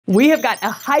We have got a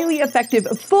highly effective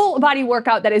full body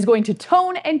workout that is going to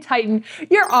tone and tighten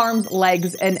your arms,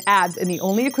 legs, and abs. And the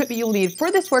only equipment you'll need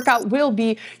for this workout will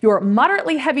be your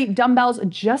moderately heavy dumbbells.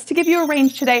 Just to give you a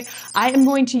range today, I am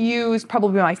going to use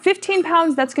probably my 15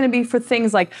 pounds. That's going to be for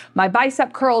things like my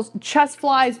bicep curls, chest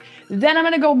flies. Then I'm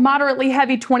going to go moderately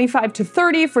heavy, 25 to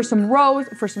 30 for some rows,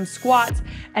 for some squats.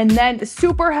 And then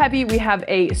super heavy, we have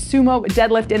a sumo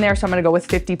deadlift in there. So I'm going to go with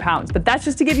 50 pounds. But that's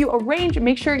just to give you a range.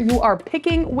 Make sure you are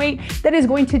picking weight that is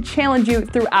going to challenge you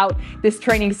throughout this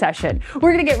training session.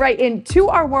 We're gonna get right into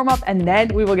our warm-up and then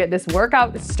we will get this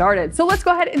workout started. So let's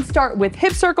go ahead and start with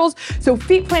hip circles. So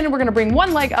feet planted, we're gonna bring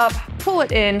one leg up, pull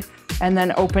it in, and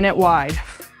then open it wide.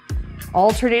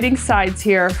 Alternating sides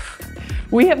here.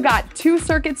 We have got 2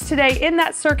 circuits today. In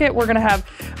that circuit, we're gonna have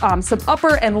some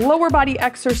upper and lower body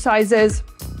exercises,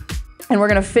 and we're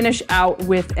gonna finish out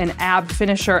with an ab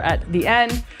finisher at the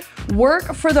end.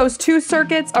 Work for those 2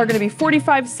 circuits are gonna be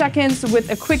 45 seconds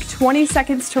with a quick 20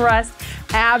 seconds to rest.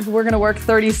 Abs, we're gonna work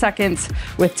 30 seconds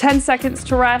with 10 seconds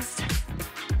to rest.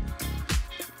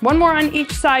 One more on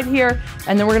each side here,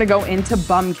 and then we're gonna go into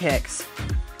bum kicks.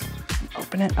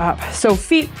 Open it up. So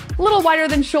feet a little wider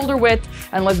than shoulder width,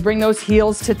 and let's bring those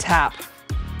heels to tap.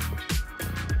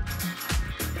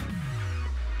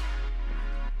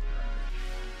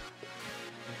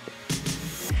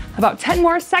 About 10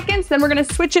 more seconds, then we're gonna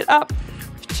switch it up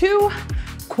to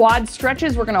quad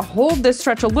stretches. We're gonna hold this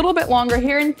stretch a little bit longer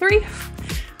here in 3,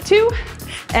 2,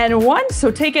 and 1.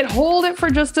 So take it, hold it for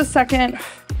just a second,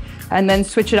 and then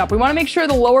switch it up. We wanna make sure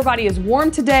the lower body is warm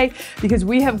today because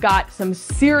we have got some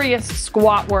serious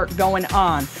squat work going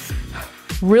on.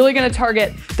 Really gonna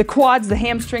target the quads, the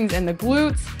hamstrings, and the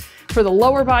glutes for the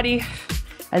lower body,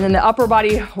 and then the upper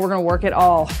body, we're gonna work it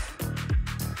all.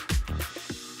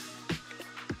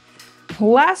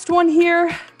 Last one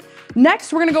here.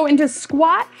 Next, we're gonna go into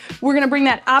squat. We're gonna bring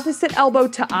that opposite elbow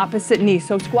to opposite knee.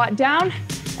 So squat down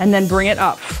and then bring it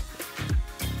up.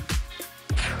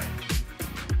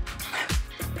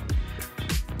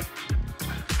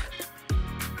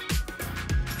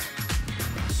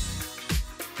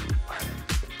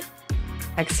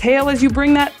 Exhale as you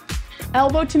bring that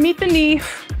elbow to meet the knee.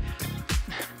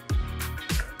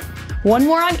 One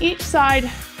more on each side.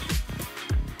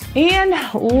 And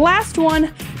last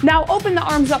one. Now open the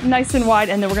arms up nice and wide,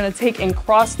 and then we're gonna take and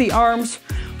cross the arms.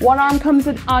 One arm comes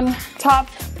on top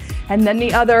and then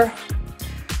the other.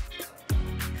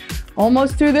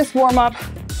 Almost through this warm up.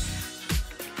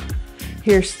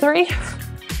 Here's 3,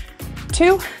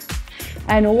 2,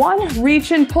 and 1.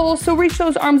 Reach and pull. So reach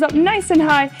those arms up nice and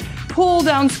high. Pull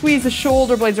down, squeeze the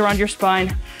shoulder blades around your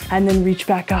spine, and then reach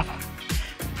back up.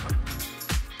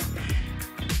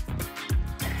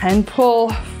 And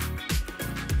pull.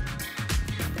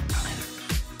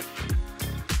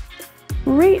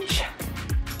 Reach.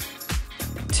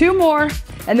 2 more,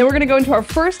 and then we're gonna go into our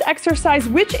first exercise,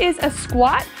 which is a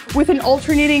squat with an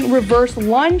alternating reverse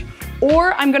lunge,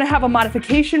 or I'm gonna have a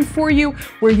modification for you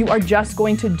where you are just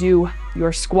going to do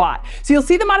your squat. So you'll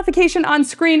see the modification on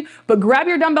screen, but grab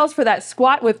your dumbbells for that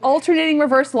squat with alternating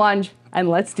reverse lunge, and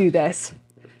let's do this.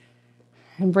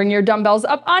 And bring your dumbbells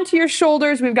up onto your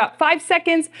shoulders. We've got 5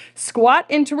 seconds. Squat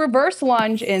into reverse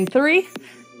lunge in 3,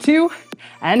 2,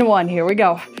 and 1. Here we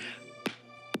go.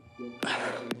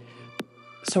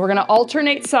 So we're gonna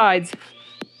alternate sides.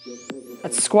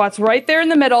 That squat's right there in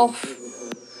the middle.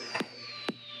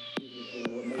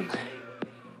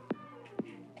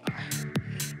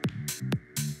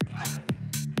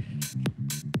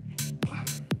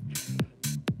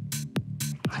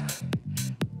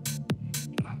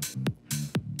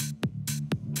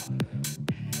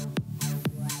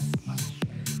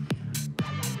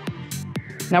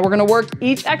 Now we're gonna work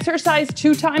each exercise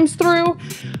 2 times through.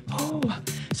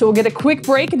 So we'll get a quick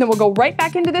break and then we'll go right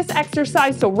back into this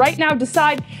exercise. So right now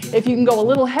decide if you can go a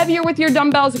little heavier with your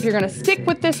dumbbells, if you're gonna stick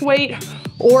with this weight,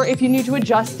 or if you need to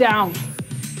adjust down.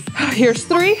 Here's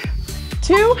 3,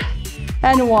 2,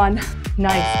 and 1.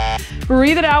 Nice.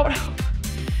 Breathe it out.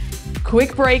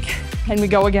 Quick break, and we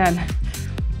go again.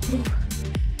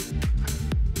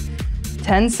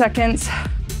 10 seconds.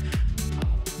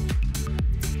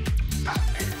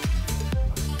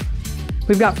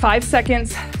 We've got 5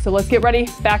 seconds, so let's get ready.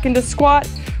 Back into squat,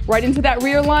 right into that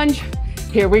rear lunge.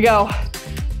 Here we go.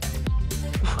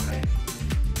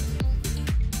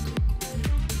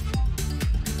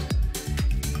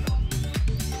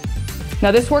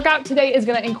 Now this workout today is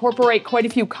gonna incorporate quite a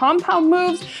few compound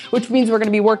moves, which means we're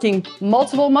gonna be working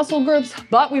multiple muscle groups,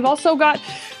 but we've also got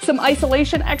some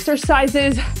isolation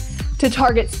exercises to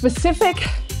target specific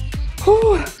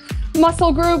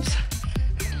muscle groups.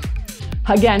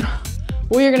 Again,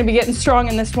 we are gonna be getting strong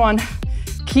in this one.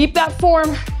 Keep that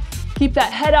form, keep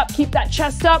that head up, keep that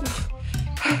chest up.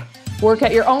 Work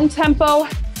at your own tempo.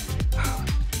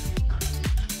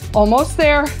 Almost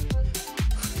there.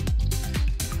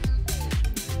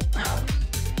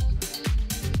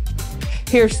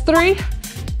 Here's 3,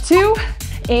 2,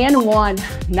 and 1.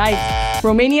 Nice.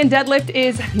 Romanian deadlift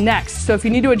is next. So if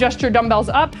you need to adjust your dumbbells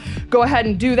up, go ahead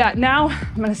and do that now.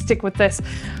 I'm gonna stick with this.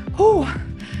 Whew.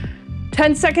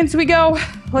 10 seconds we go.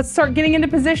 Let's start getting into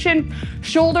position.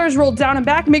 Shoulders rolled down and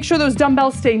back. Make sure those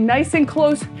dumbbells stay nice and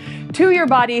close to your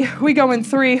body. We go in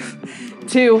 3,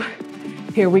 2,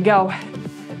 here we go.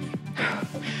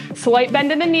 Slight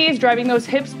bend in the knees, driving those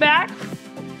hips back.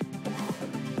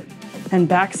 And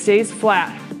back stays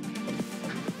flat.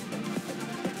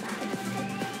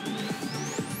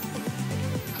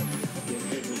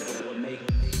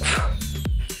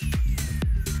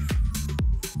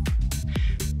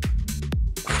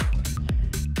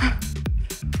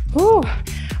 Whew.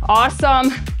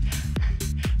 Awesome.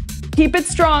 Keep it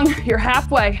strong. You're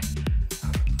halfway.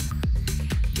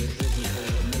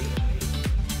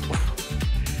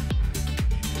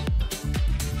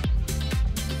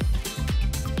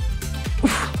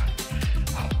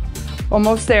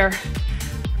 Almost there.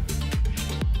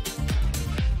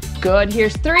 Good.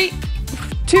 Here's 3,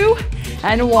 2,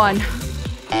 and 1.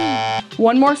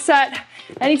 One more set.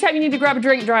 Anytime you need to grab a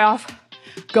drink, dry off,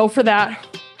 go for that.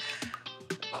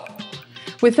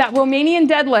 With that Romanian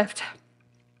deadlift,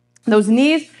 those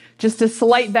knees, just a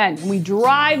slight bend. We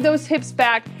drive those hips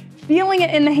back, feeling it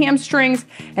in the hamstrings,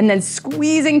 and then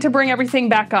squeezing to bring everything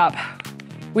back up.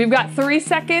 We've got 3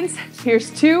 seconds. Here's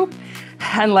 2,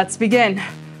 and let's begin.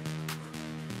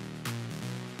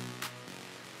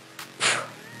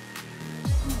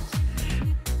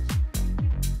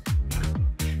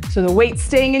 So the weight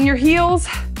staying in your heels.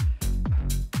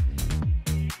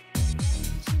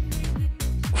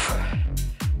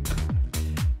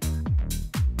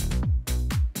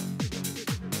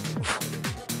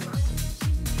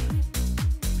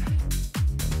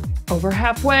 Over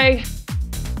halfway.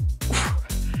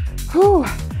 Whew.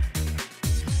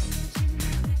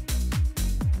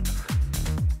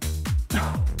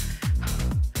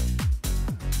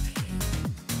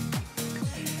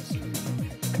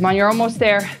 Come on, you're almost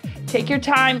there. Take your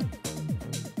time.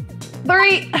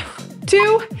 3,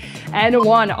 2, and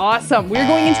 1. Awesome. We're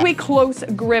going into a close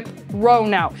grip row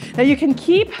now. Now you can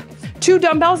keep 2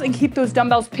 dumbbells and keep those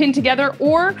dumbbells pinned together,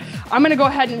 or I'm gonna go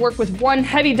ahead and work with 1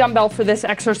 heavy dumbbell for this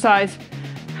exercise.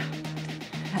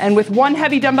 And with 1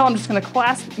 heavy dumbbell, I'm just gonna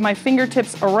clasp my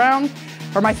fingertips around,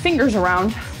 or my fingers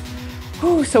around.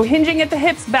 Ooh, so hinging at the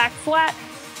hips, back flat,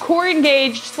 core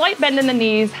engaged, slight bend in the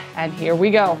knees, and here we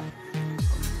go.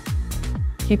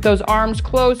 Keep those arms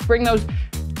close, bring those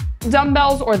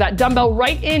dumbbells or that dumbbell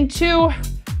right into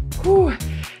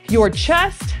your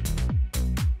chest.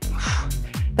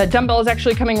 That dumbbell is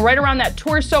actually coming right around that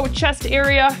torso, chest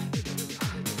area.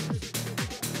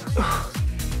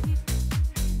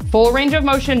 Full range of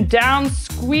motion, down,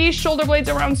 squeeze shoulder blades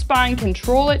around spine,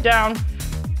 control it down.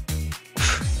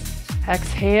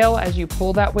 Exhale as you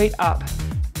pull that weight up.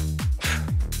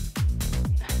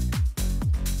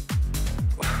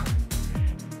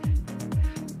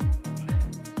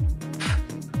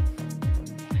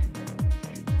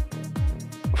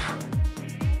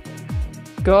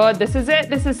 Good, this is it.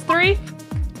 This is 3,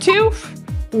 2,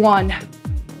 1.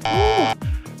 Ooh.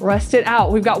 Rest it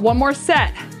out. We've got 1 more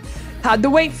set. How'd the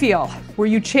weight feel? Were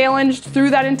you challenged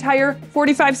through that entire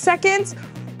 45 seconds?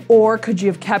 Or could you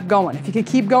have kept going? If you could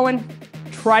keep going,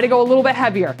 try to go a little bit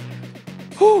heavier.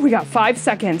 Ooh, we got 5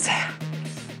 seconds.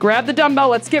 Grab the dumbbell,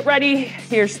 let's get ready.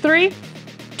 Here's 3,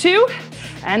 2,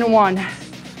 and 1.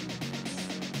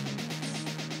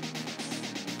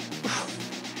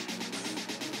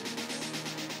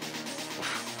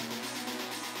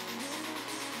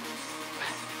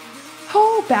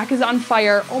 Oh, back is on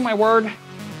fire. Oh my word.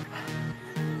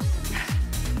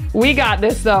 We got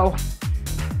this though.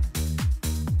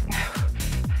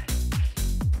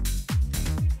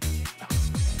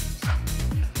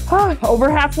 Over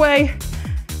halfway.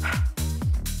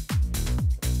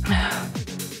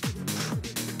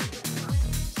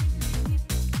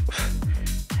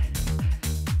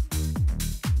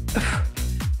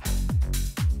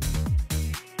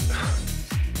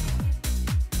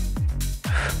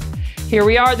 Here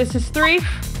we are. This is 3,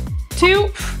 2,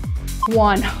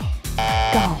 1. Go.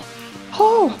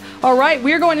 Oh, all right.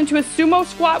 We are going into a sumo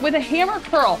squat with a hammer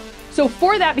curl. So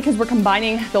for that, because we're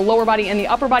combining the lower body and the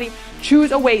upper body,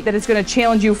 choose a weight that is going to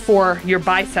challenge you for your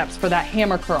biceps for that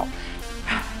hammer curl.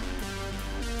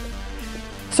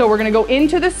 So we're going to go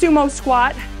into the sumo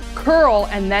squat, curl,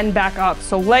 and then back up.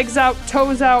 So legs out,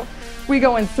 toes out, We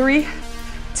go in 3,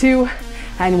 2,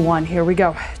 and 1. Here we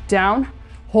go. Down,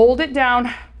 hold it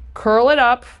down, curl it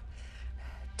up,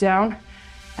 down,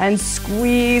 and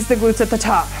squeeze the glutes at the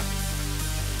top.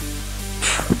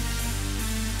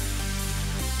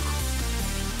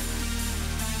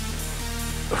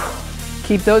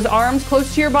 Keep those arms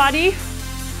close to your body.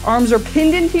 Arms are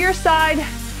pinned into your side.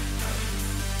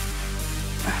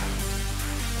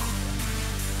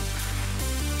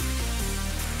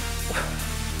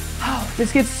 Oh,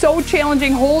 this gets so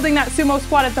challenging holding that sumo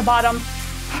squat at the bottom.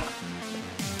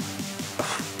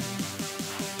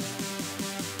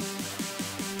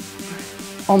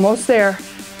 Almost there.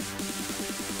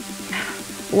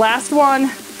 Last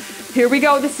one. Here we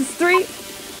go. This is 3,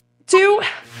 2,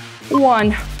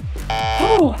 1.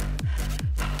 Oh.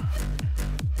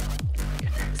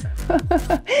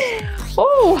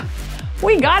 Oh,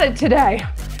 we got it today.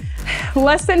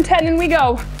 Less than 10 and we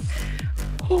go.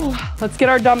 Oh, let's get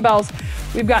our dumbbells.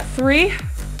 We've got 3,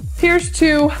 here's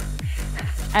 2,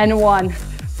 and 1.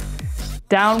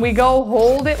 Down we go,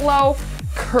 hold it low,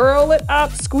 curl it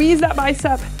up, squeeze that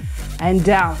bicep, and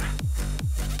down.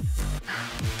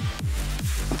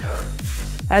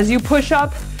 As you push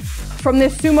up from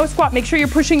this sumo squat, make sure you're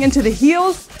pushing into the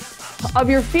heels of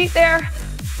your feet there.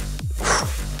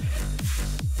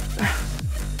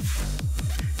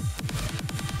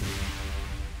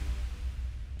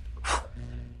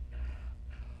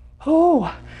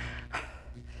 Oh.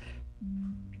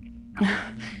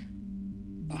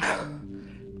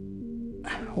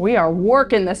 We are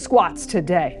working the squats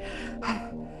today.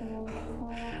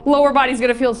 Lower body's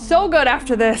gonna feel so good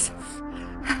after this.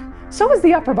 So is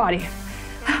the upper body.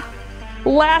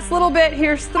 Last little bit,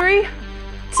 here's 3,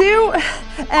 2,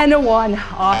 and a 1.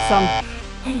 Awesome.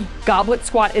 Goblet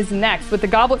squat is next. With the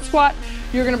goblet squat,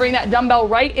 you're gonna bring that dumbbell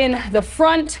right in the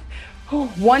front.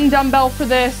 1 dumbbell for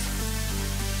this.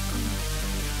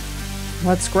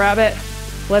 Let's grab it.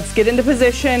 Let's get into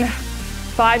position.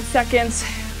 5 seconds.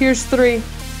 Here's 3,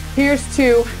 here's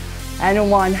 2, and a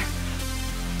 1.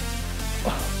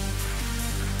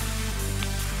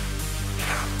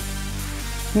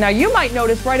 Now you might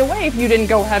notice right away if you didn't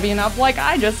go heavy enough like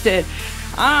I just did.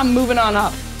 I'm moving on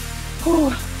up.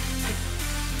 Whew.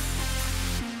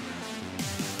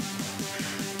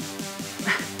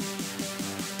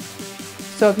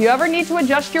 So if you ever need to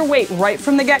adjust your weight right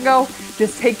from the get-go,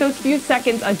 just take those few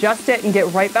seconds, adjust it, and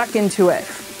get right back into it.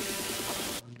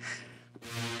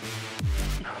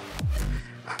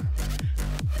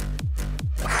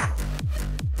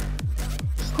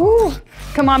 Whew.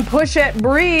 Come on, push it,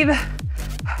 breathe.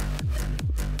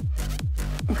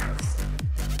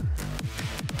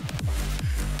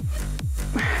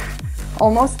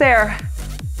 Almost there.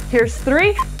 Here's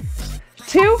 3,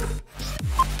 2,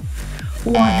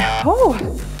 1.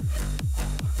 Oh,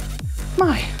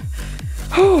 my.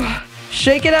 Oh.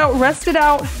 Shake it out, rest it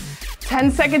out. 10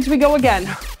 seconds, we go again.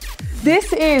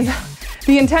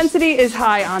 The intensity is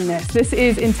high on this. This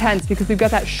is intense because we've got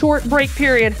that short break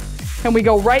period and we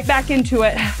go right back into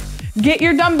it. Get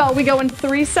your dumbbell. We go in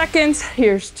 3 seconds.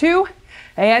 Here's 2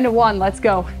 and 1. Let's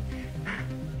go.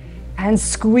 And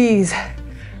squeeze.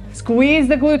 Squeeze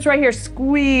the glutes right here.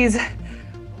 Squeeze.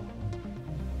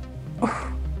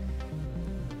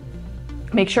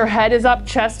 Make sure head is up,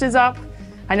 chest is up.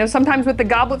 I know sometimes with the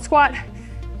goblet squat,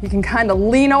 you can kind of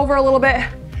lean over a little bit,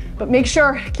 but make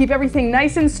sure, keep everything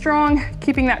nice and strong,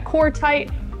 keeping that core tight.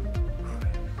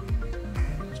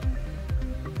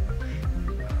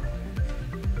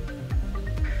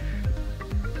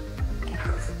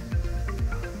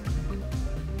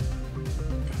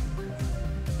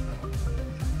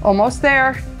 Almost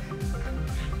there.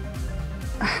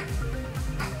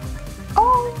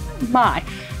 Oh my.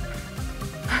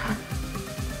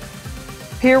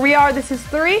 Here we are. This is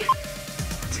 3,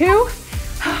 2,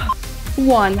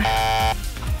 1.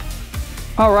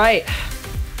 All right.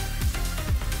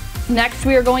 Next,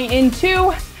 we are going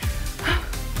into,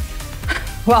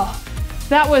 well,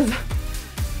 that was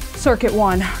circuit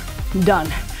 1, done.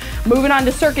 Moving on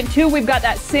to circuit 2, we've got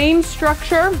that same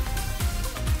structure.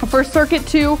 For circuit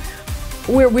 2,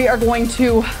 where we are going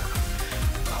to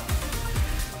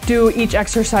do each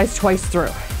exercise twice through.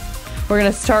 We're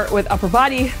gonna start with upper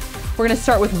body. We're gonna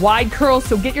start with wide curls,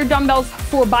 so get your dumbbells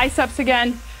for biceps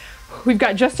again. We've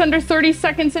got just under 30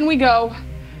 seconds and we go.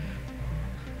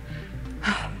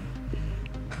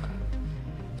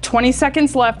 20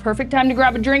 seconds left, perfect time to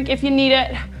grab a drink if you need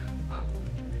it.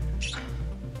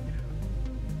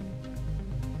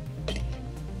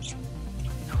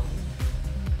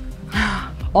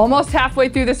 Almost halfway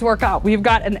through this workout. We've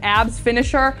got an abs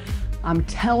finisher. I'm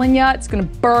telling you, it's gonna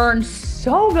burn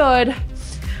so good.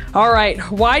 All right,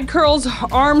 wide curls,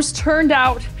 arms turned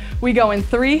out. We go in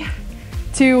 3,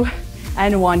 2,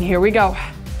 and 1. Here we go.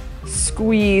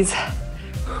 Squeeze.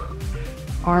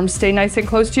 Arms stay nice and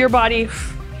close to your body.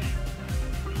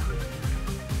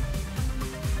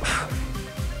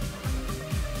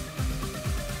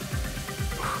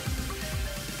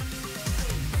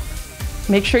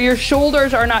 Make sure your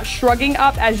shoulders are not shrugging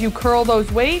up as you curl those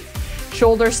weights.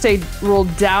 Shoulders stay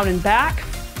rolled down and back.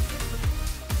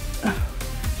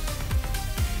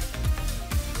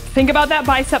 Think about that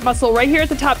bicep muscle right here at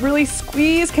the top. Really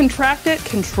squeeze, contract it,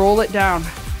 control it down.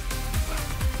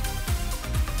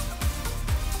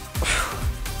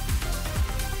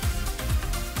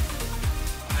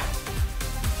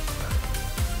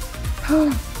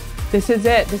 This is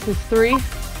it. This is 3,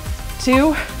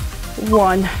 2,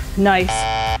 1.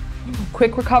 Nice.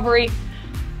 Quick recovery.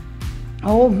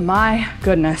 Oh my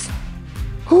goodness.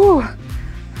 Whew.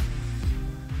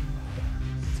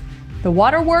 The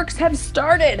waterworks have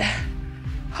started.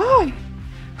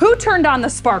 Who turned on the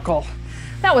sparkle?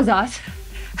 That was us.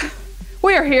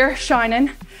 We are here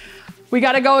shining. We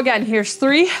got to go again. Here's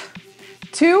 3,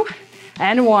 2,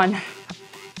 and 1.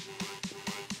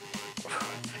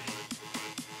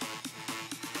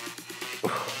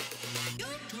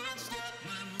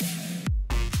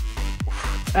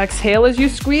 Exhale as you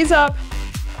squeeze up.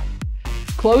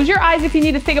 Close your eyes if you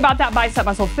need to think about that bicep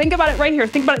muscle. Think about it right here.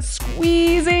 Think about it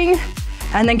squeezing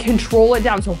and then control it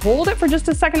down. So hold it for just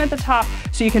a second at the top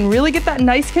so you can really get that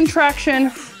nice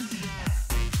contraction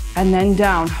and then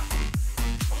down.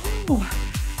 Ooh.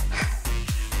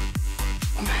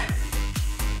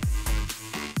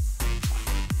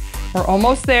 We're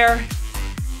almost there.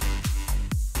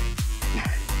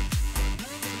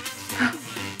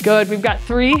 Good, we've got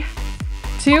 3,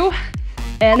 2,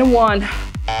 and 1.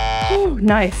 Ooh,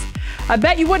 nice. I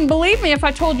bet you wouldn't believe me if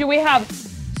I told you we have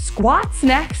squats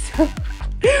next.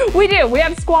 We do, we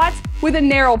have squats with a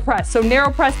narrow press. So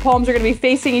narrow press, palms are gonna be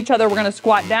facing each other. We're gonna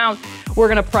squat down, we're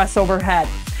gonna press overhead.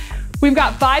 We've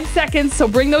got 5 seconds, so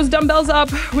bring those dumbbells up.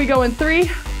 We go in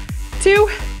 3, 2,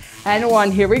 and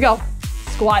 1. Here we go.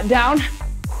 Squat down,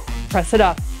 press it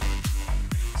up.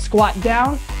 Squat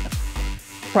down,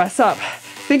 press up.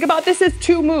 Think about this as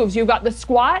 2 moves. You've got the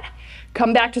squat,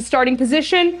 come back to starting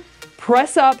position,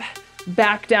 press up,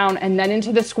 back down, and then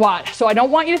into the squat. So I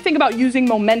don't want you to think about using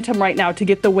momentum right now to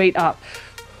get the weight up.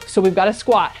 So we've got a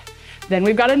squat, then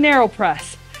we've got a narrow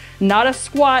press, not a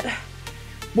squat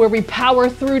where we power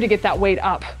through to get that weight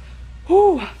up.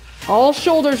 Whew. All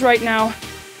shoulders right now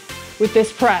with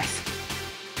this press.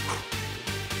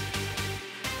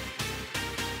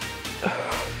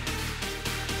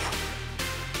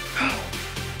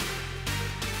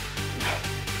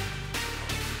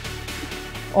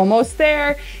 Almost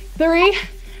there. 3,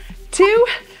 2,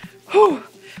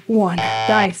 1.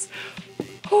 Nice.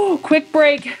 Quick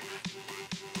break.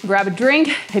 Grab a drink.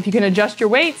 If you can adjust your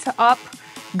weights up,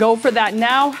 go for that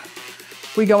now.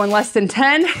 We go in less than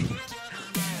 10.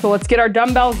 So let's get our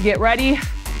dumbbells, get ready.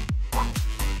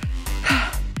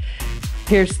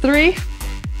 Here's 3,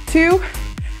 2,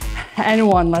 and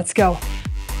 1. Let's go.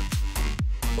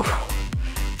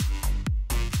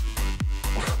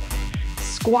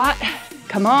 Squat.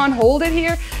 Come on, hold it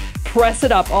here. Press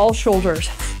it up, all shoulders.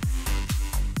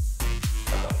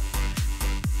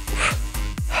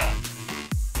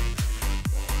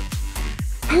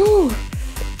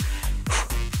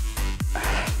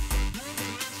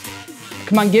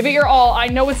 Come on, give it your all. I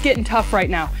know it's getting tough right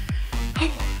now.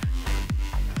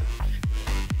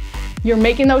 You're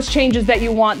making those changes that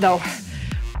you want though.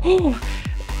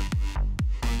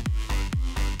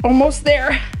 Almost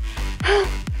there.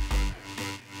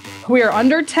 We are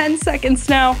under 10 seconds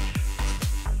now.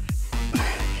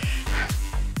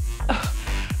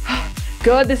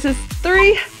 Good, this is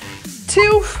 3, 2,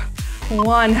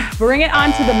 1. Bring it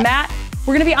onto the mat.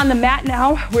 We're gonna be on the mat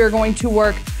now. We're going to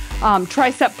work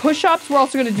tricep push-ups. We're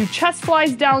also gonna do chest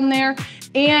flies down there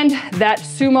and that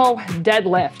sumo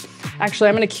deadlift. Actually,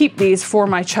 I'm gonna keep these for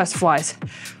my chest flies.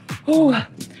 Ooh.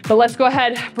 But let's go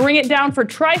ahead, bring it down for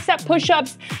tricep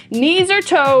push-ups, knees or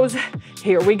toes.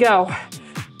 Here we go.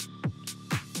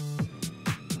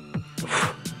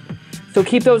 So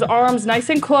keep those arms nice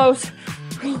and close.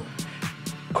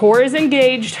 Core is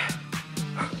engaged.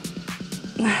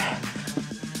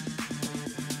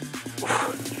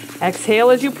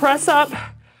 Exhale as you press up.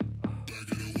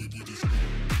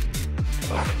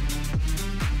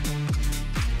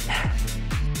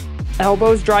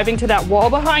 Elbows driving to that wall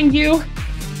behind you.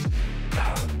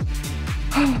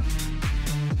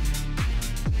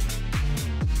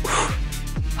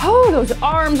 Oh, those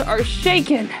arms are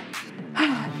shaking.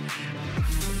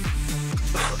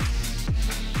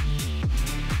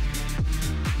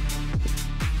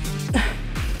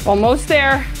 Almost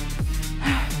there.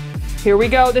 Here we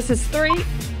go. This is 3,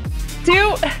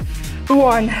 2,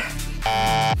 1.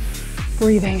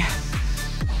 Breathing.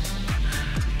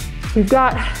 We've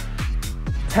got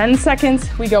 10 seconds.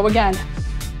 We go again.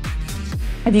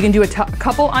 If you can do a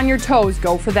couple on your toes,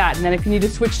 go for that. And then if you need to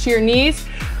switch to your knees.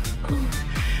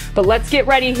 But let's get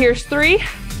ready. Here's 3,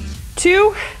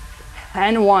 2,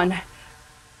 and 1.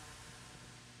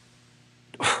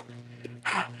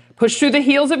 Push through the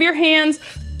heels of your hands.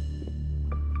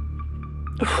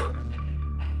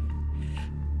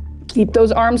 Keep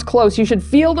those arms close. You should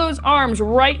feel those arms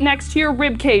right next to your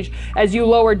rib cage as you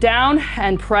lower down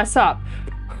and press up.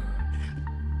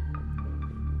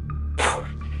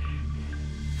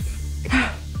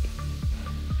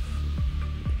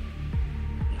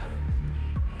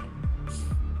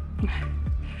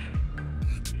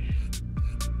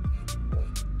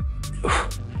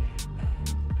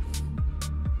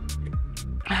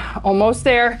 Almost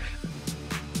there.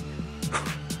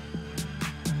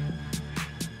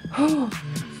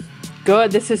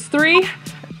 Good. This is 3,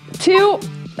 2,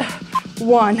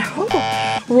 1.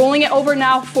 Rolling it over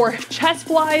now for chest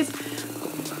flies.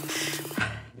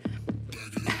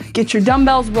 Get your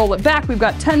dumbbells, roll it back. We've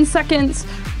got 10 seconds.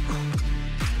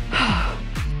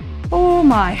 Oh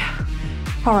my.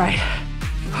 All right.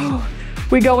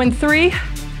 We go in 3.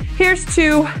 Here's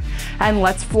 2. And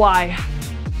let's fly.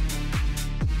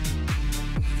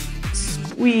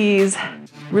 Squeeze.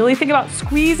 Really think about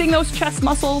squeezing those chest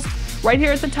muscles right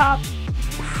here at the top.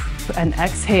 And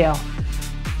exhale.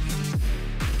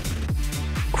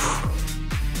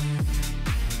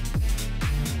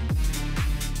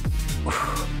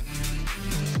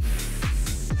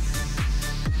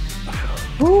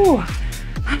 Ooh.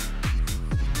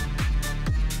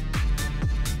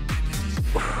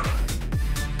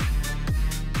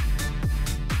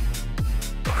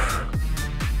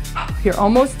 You're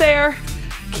almost there.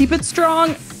 Keep it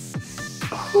strong.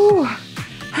 Ooh.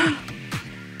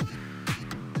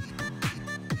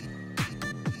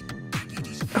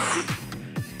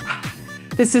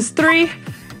 This is 3,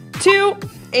 2,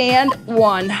 and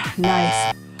 1.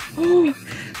 Nice. Ooh.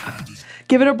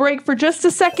 Give it a break for just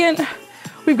a second.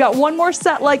 We've got one more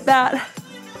set like that.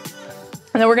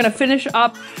 And then we're gonna finish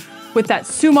up with that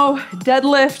sumo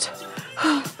deadlift.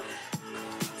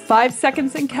 5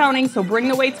 seconds and counting, so bring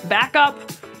the weights back up.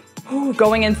 Ooh,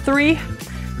 going in 3,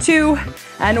 2,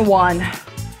 and 1.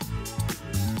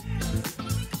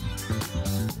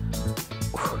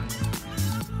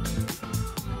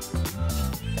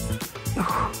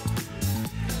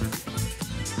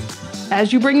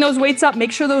 As you bring those weights up,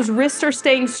 make sure those wrists are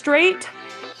staying straight.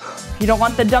 You don't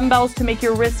want the dumbbells to make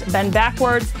your wrists bend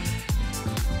backwards.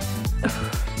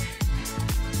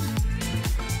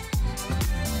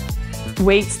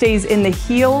 Weight stays in the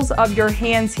heels of your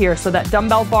hands here. So that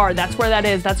dumbbell bar, that's where that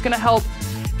is. That's gonna help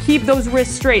keep those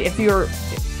wrists straight.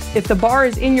 If the bar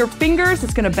is in your fingers,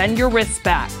 it's gonna bend your wrists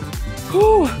back.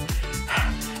 Whew.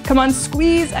 Come on,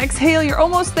 squeeze, exhale, you're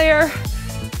almost there.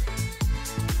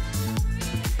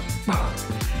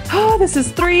 Oh, this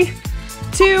is 3,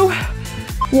 2,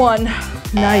 1.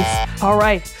 Nice. All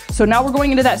right. So now we're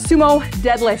going into that sumo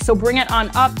deadlift. So bring it on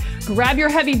up. Grab your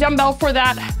heavy dumbbell for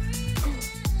that.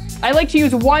 I like to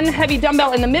use 1 heavy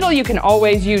dumbbell in the middle. You can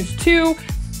always use 2.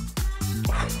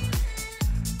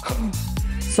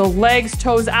 So legs,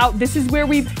 toes out. This is where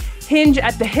we hinge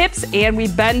at the hips and we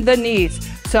bend the knees.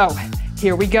 So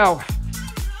here we go.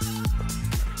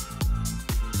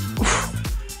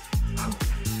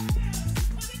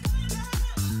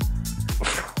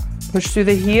 Push through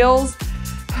the heels.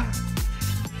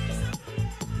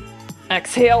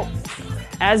 Exhale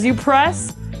as you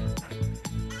press.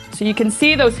 So you can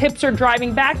see those hips are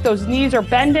driving back, those knees are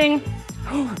bending,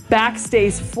 back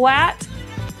stays flat.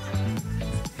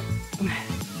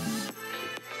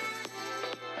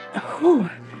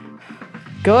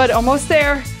 Good, almost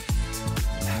there.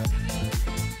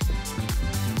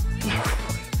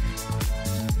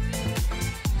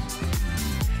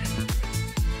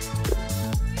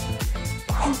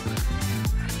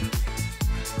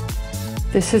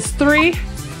 This is 3,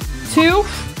 2,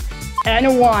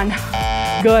 and 1.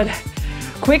 Good.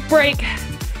 Quick break.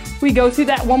 We go through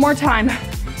that one more time.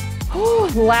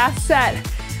 Last set.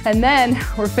 And then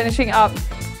we're finishing up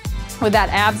with that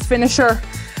abs finisher.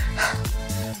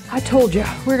 I told you,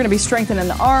 we're gonna be strengthening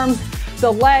the arms,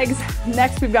 the legs.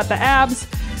 Next, we've got the abs.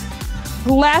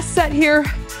 Last set here,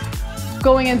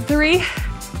 going in 3,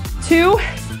 2,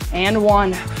 and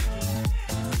 1.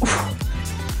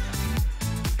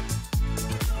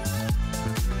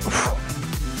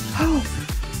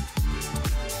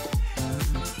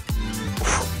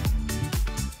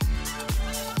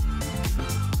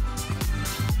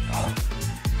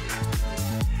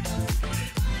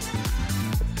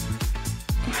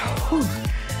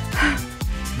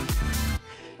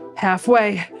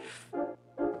 Halfway.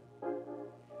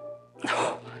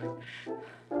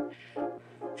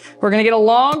 We're gonna get a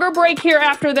longer break here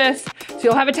after this, so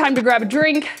you'll have a time to grab a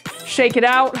drink, shake it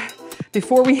out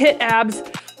before we hit abs.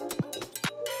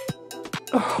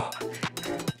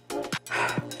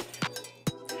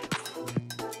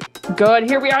 Good,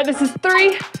 here we are. This is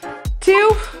 3,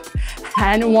 2,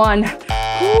 and 1.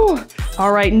 Whew.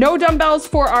 All right, no dumbbells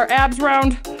for our abs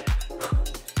round.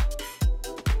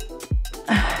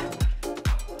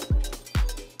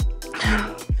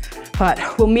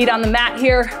 But we'll meet on the mat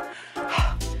here.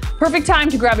 Perfect time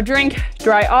to grab a drink,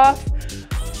 dry off.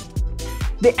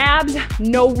 The abs,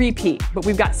 no repeat, but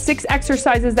we've got 6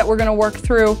 exercises that we're gonna work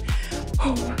through.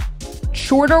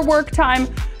 Shorter work time,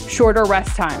 shorter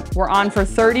rest time. We're on for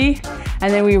 30,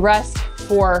 and then we rest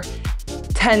for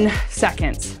 10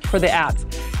 seconds for the abs.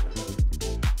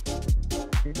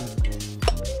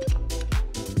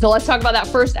 So let's talk about that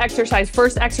first exercise.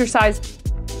 First exercise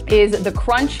is the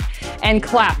crunch and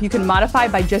clap. You can modify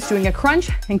by just doing a crunch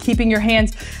and keeping your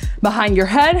hands behind your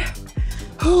head.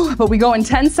 But we go in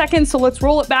 10 seconds, so let's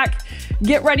roll it back.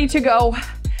 Get ready to go.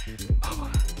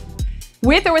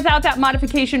 With or without that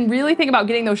modification, really think about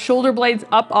getting those shoulder blades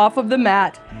up off of the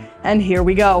mat. And here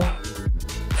we go.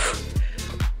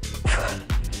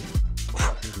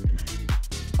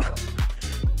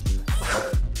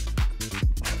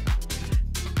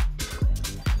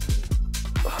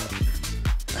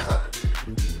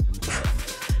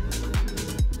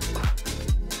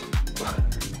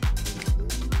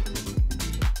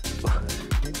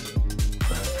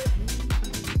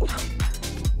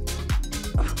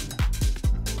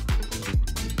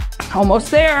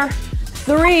 Almost there.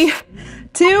 3,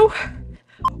 2,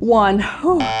 1.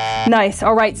 Whew. Nice.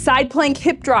 All right, side plank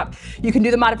hip drop. You can do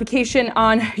the modification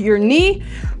on your knee,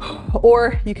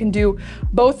 or you can do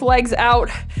both legs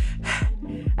out.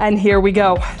 And here we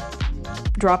go.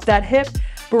 Drop that hip,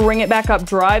 bring it back up.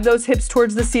 Drive those hips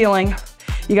towards the ceiling.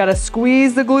 You gotta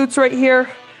squeeze the glutes right here.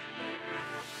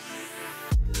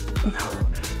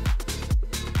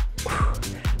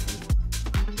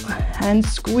 And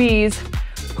squeeze.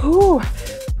 Ooh.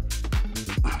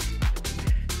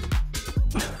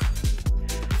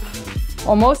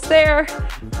 Almost there.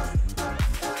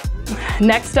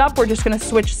 Next up, we're just gonna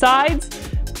switch sides.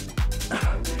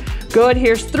 Good,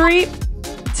 here's 3,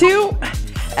 2,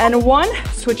 and 1.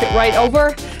 Switch it right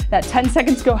over. That 10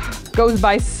 seconds goes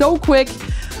by so quick.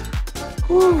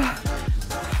 Whew.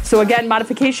 So again,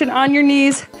 modification on your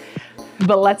knees,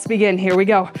 but let's begin. Here we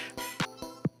go.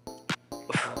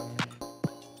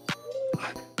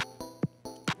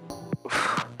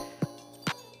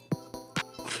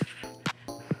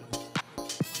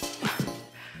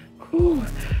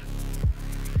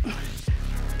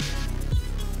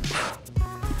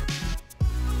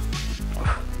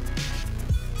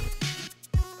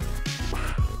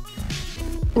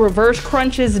 Reverse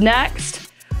crunches next.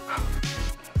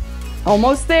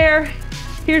 Almost there.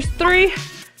 Here's 3,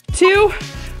 2,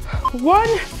 1.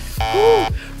 Ooh.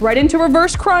 Right into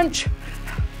reverse crunch.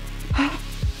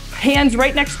 Hands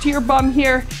right next to your bum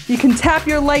here. You can tap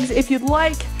your legs if you'd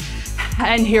like.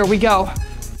 And here we go.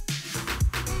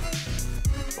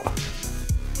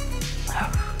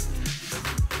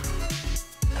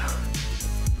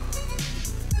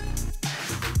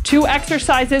 Two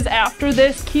exercises after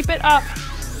this. Keep it up.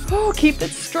 Oh, keep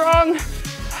it strong.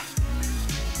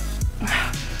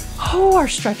 Oh, our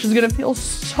stretch is gonna feel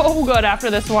so good after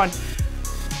this one.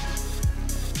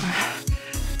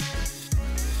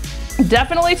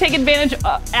 Definitely take advantage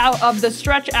out of the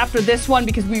stretch after this one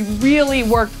because we really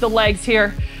worked the legs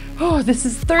here. Oh, this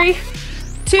is 3,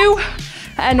 2,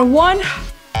 and 1.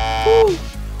 Ooh,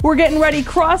 we're getting ready.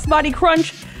 Cross body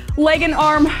crunch, leg and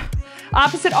arm,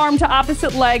 opposite arm to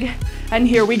opposite leg. And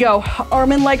here we go.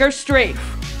 Arm and leg are straight.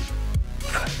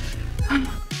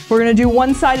 We're gonna do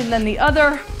one side and then the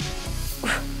other.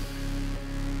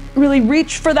 Really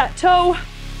reach for that toe.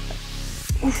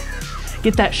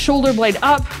 Get that shoulder blade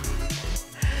up.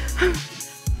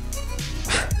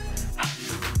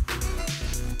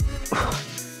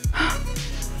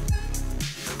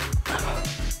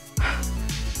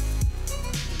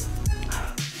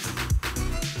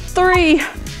 Three,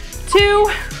 2,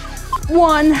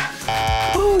 1.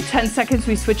 Ooh, 10 seconds,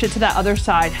 we switch it to that other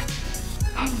side.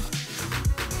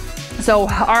 So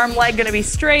arm, leg gonna be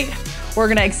straight. We're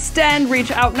gonna extend, reach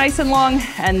out nice and long,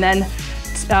 and then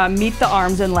meet the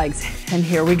arms and legs. And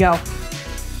here we go.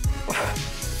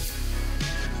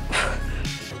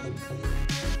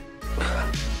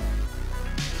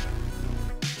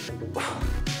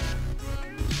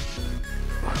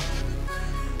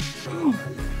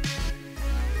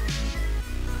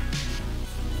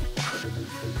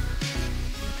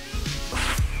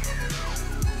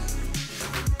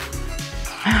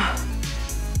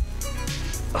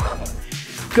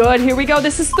 Good, here we go.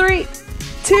 This is 3,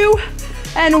 2,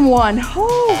 and 1.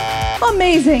 Oh,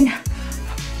 amazing.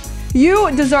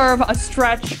 You deserve a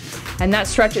stretch, and that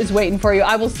stretch is waiting for you.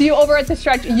 I will see you over at the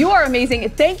stretch. You are amazing.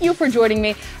 Thank you for joining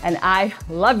me, and I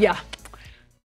love ya.